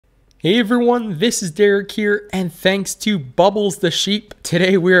Hey everyone, this is Derek here, and thanks to Bubbles the Sheep,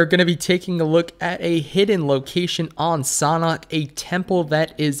 today we are going to be taking a look at a hidden location on SANHOK, a temple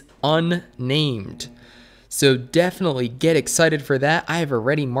that is unnamed. So definitely get excited for that. I have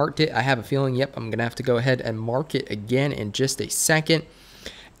already marked it. I have a feeling, yep, I'm going to have to go ahead and mark it again in just a second.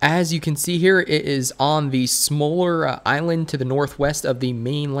 As you can see here, it is on the smaller island to the northwest of the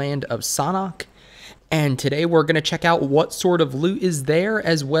mainland of SANHOK. And today we're going to check out what sort of loot is there,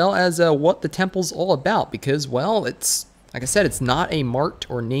 as well as what the temple's all about, because, well, it's, like I said, it's not a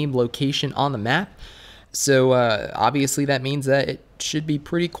marked or named location on the map. So obviously that means that it should be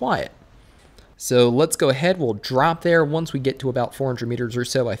pretty quiet. So let's go ahead. We'll drop there. Once we get to about 400 meters or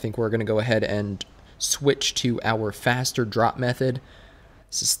so, I think we're going to go ahead and switch to our faster drop method.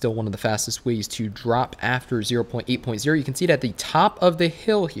 This is still one of the fastest ways to drop after 0.8.0. You can see it at the top of the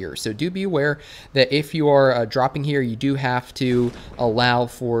hill here. So do be aware that if you are dropping here, you do have to allow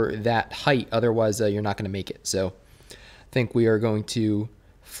for that height. Otherwise, you're not going to make it. So I think we are going to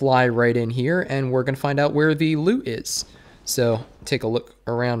fly right in here, and we're going to find out where the loot is. So take a look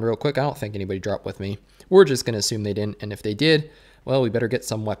around real quick. I don't think anybody dropped with me. We're just going to assume they didn't. And if they did, well, we better get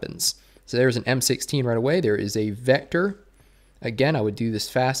some weapons. So there's an M16 right away. There is a Vector. Again, I would do this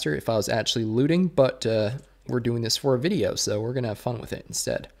faster if I was actually looting, but we're doing this for a video, so we're going to have fun with it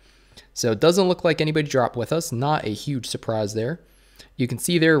instead. So it doesn't look like anybody dropped with us. Not a huge surprise there. You can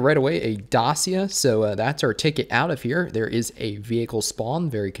see there right away a Dacia, so that's our ticket out of here. There is a vehicle spawn,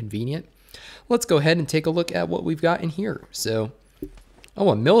 very convenient. Let's go ahead and take a look at what we've got in here. So, oh,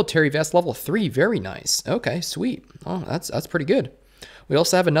 a military vest level 3, very nice. Okay, sweet. Oh, that's pretty good. We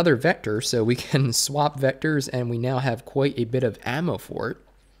also have another Vector, so we can swap Vectors, and we now have quite a bit of ammo for it.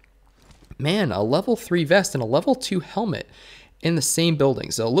 Man, a level 3 vest and a level 2 helmet in the same building.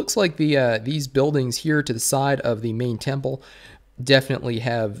 So it looks like these buildings here to the side of the main temple definitely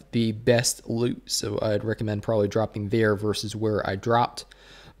have the best loot. So I'd recommend probably dropping there versus where I dropped.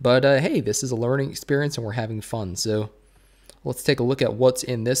 But hey, this is a learning experience, and we're having fun. So let's take a look at what's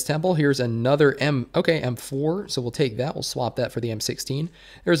in this temple. Here's another M4, so we'll take that. We'll swap that for the M16.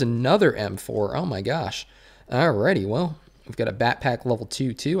 There's another M4. Oh my gosh. Alrighty, well, we've got a backpack level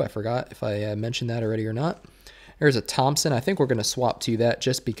 2 too. I forgot if I mentioned that already or not. There's a Thompson. I think we're going to swap to that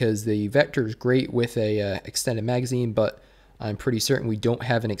just because the Vector is great with a extended magazine, but I'm pretty certain we don't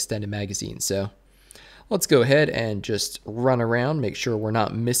have an extended magazine. So let's go ahead and just run around, make sure we're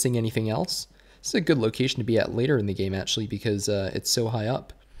not missing anything else. This is a good location to be at later in the game, actually, because it's so high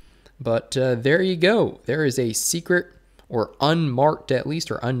up. But there you go. There is a secret, or unmarked at least,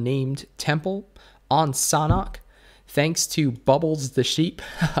 or unnamed temple on SANHOK, thanks to Bubbles the Sheep,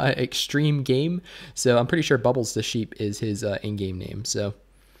 extreme game. So I'm pretty sure Bubbles the Sheep is his in-game name. So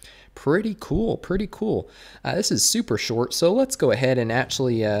pretty cool, pretty cool. This is super short, so let's go ahead and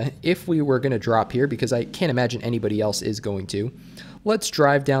actually, if we were going to drop here, because I can't imagine anybody else is going to, let's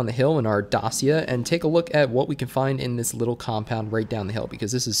drive down the hill in our Dacia and take a look at what we can find in this little compound right down the hill,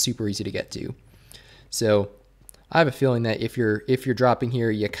 because this is super easy to get to. So I have a feeling that if you're dropping here,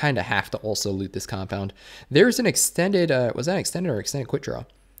 you kind of have to also loot this compound. There's an extended, was that extended or extended quick draw?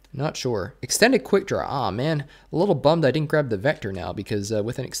 Not sure. Extended quick draw. Ah, man, a little bummed I didn't grab the Vector now, because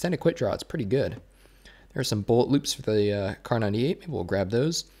with an extended quick draw, it's pretty good. There's some bullet loops for the Car 98. Maybe we'll grab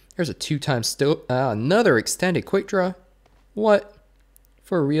those. There's a 2x another extended quick draw. What?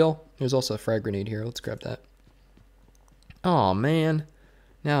 For real? There's also a frag grenade here. Let's grab that. Oh man.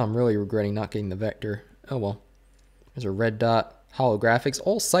 Now I'm really regretting not getting the Vector. Oh well. There's a red dot. Holographics.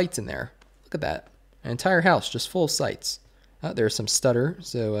 All sights in there. Look at that. An entire house just full of sights. There's some stutter.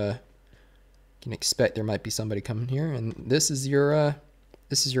 So you can expect there might be somebody coming here. And this is your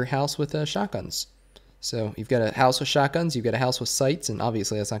house with shotguns. So you've got a house with shotguns. You've got a house with sights. And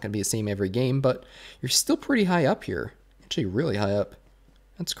obviously that's not going to be the same every game. But you're still pretty high up here. Actually really high up.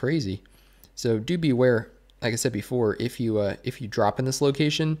 That's crazy. So do be aware, like I said before, if you drop in this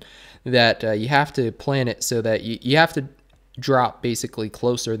location, that you have to plan it so that you have to drop basically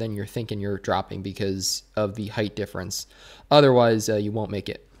closer than you're thinking you're dropping because of the height difference. Otherwise, you won't make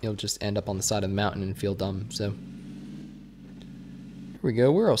it. You'll just end up on the side of the mountain and feel dumb. So here we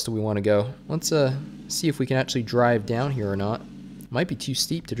go. Where else do we want to go? Let's see if we can actually drive down here or not. Might be too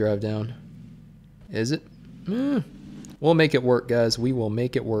steep to drive down. Is it? We'll make it work, guys. We will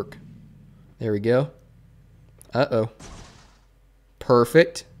make it work. There we go. Uh-oh.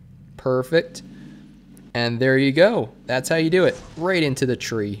 Perfect. Perfect. And there you go. That's how you do it. Right into the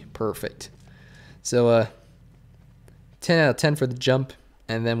tree. Perfect. So, 10 out of 10 for the jump.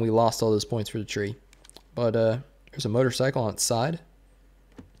 And then we lost all those points for the tree. But, there's a motorcycle on its side.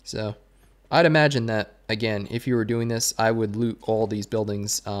 So, I'd imagine that again, if you were doing this, I would loot all these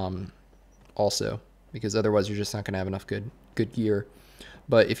buildings also, because otherwise you're just not going to have enough good gear.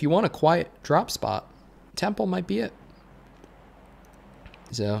 But if you want a quiet drop spot, Temple might be it.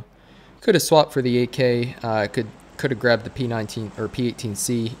 So could have swapped for the AK. Could have grabbed the P19 or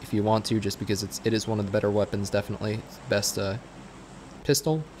P18C if you want to, just because it is one of the better weapons. Definitely, it's the best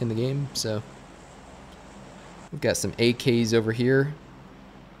pistol in the game. So we've got some AKs over here.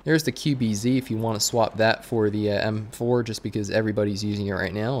 There's the QBZ if you want to swap that for the M4, just because everybody's using it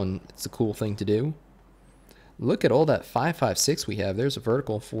right now and it's a cool thing to do. Look at all that 5.56 we have. There's a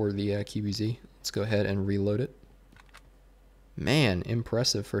vertical for the QBZ. Let's go ahead and reload it. Man,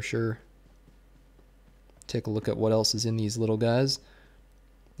 impressive for sure. Take a look at what else is in these little guys.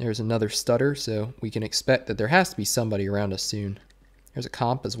 There's another stutter, so we can expect that there has to be somebody around us soon. There's a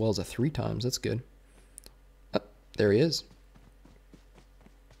comp as well as a 3x. That's good. Oh, there he is.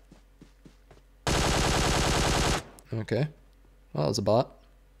 Okay. Well, that was a bot.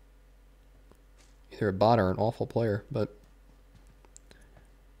 Either a bot or an awful player, but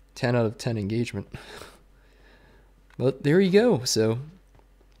 10 out of 10 engagement. But there you go. So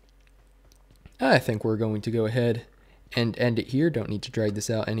I think we're going to go ahead and end it here. Don't need to drag this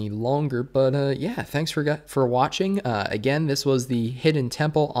out any longer. But yeah, thanks for watching. Again, this was the Hidden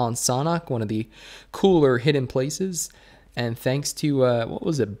Temple on SANHOK, one of the cooler hidden places. And thanks to, what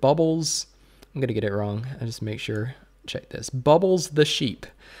was it, Bubbles? I'm going to get it wrong. I just make sure. Check this. Bubbles the Sheep.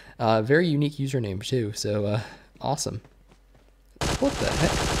 Very unique username too. So awesome. What the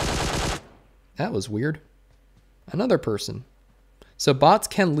heck? That was weird. Another person. So bots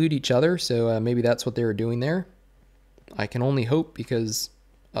can loot each other, so maybe that's what they were doing there. I can only hope, because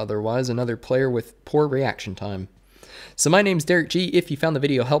otherwise another player with poor reaction time. So my name's DerekG. If you found the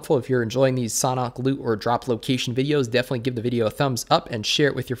video helpful, if you're enjoying these SANHOK loot or drop location videos, definitely give the video a thumbs up and share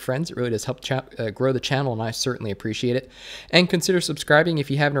it with your friends. It really does help grow the channel, and I certainly appreciate it. And consider subscribing if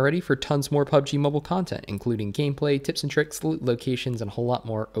you haven't already for tons more PUBG mobile content, including gameplay, tips and tricks, loot locations, and a whole lot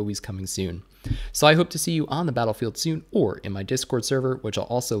more always coming soon. So I hope to see you on the battlefield soon or in my Discord server, which I'll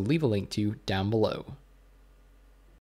also leave a link to down below.